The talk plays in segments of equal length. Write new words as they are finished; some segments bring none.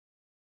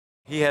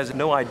He has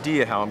no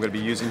idea how I'm going to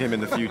be using him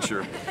in the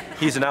future.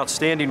 He's an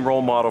outstanding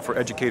role model for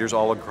educators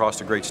all across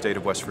the great state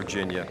of West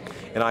Virginia,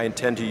 and I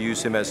intend to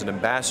use him as an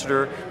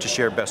ambassador to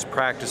share best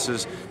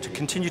practices, to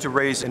continue to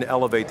raise and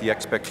elevate the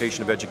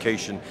expectation of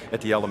education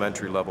at the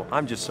elementary level.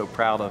 I'm just so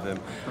proud of him.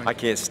 I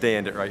can't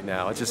stand it right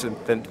now. It's just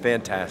been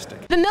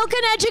fantastic. The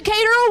Milken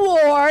Educator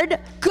Award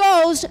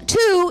goes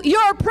to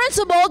your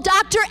principal,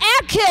 Dr.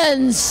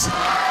 Adkins.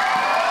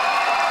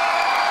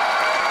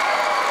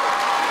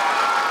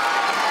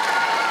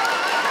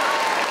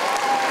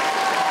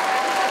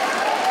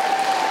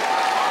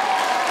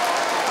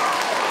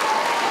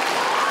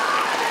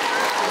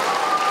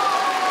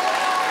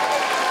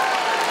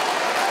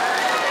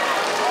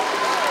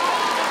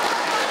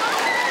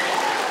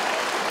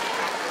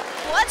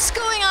 What's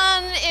going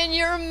on in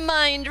your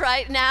mind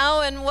right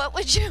now, and what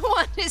would you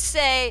want to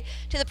say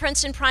to the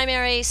Princeton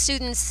Primary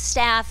students,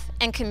 staff,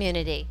 and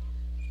community?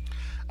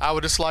 I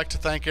would just like to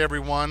thank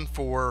everyone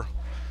for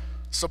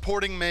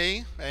supporting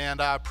me,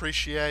 and I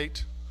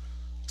appreciate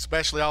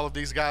especially all of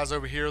these guys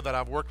over here that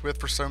I've worked with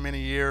for so many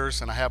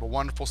years, and I have a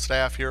wonderful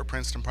staff here at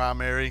Princeton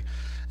Primary,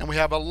 and we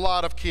have a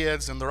lot of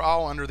kids, and they're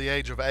all under the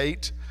age of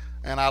 8,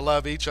 and I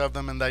love each of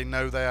them, and they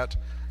know that,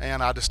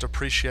 and I just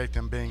appreciate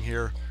them being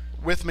here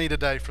with me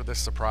today for this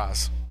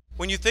surprise.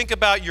 When you think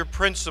about your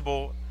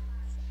principal,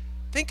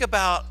 think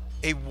about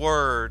a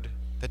word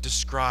that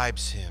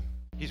describes him.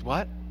 He's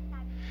what?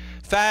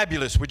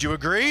 Fabulous. Would you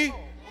agree?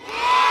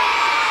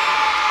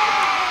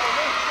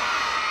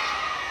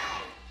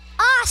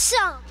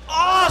 Awesome.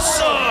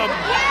 Awesome.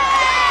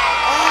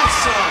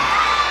 Awesome.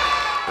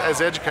 As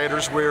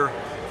educators,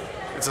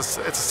 it's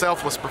a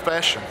selfless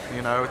profession.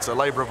 You know, it's a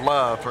labor of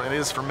love. It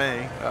is for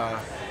me,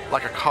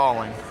 like a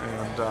calling,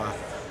 and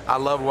I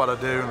love what I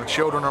do, and the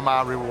children are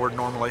my reward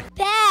normally.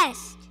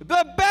 Best.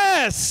 The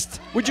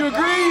best! Would you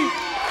agree?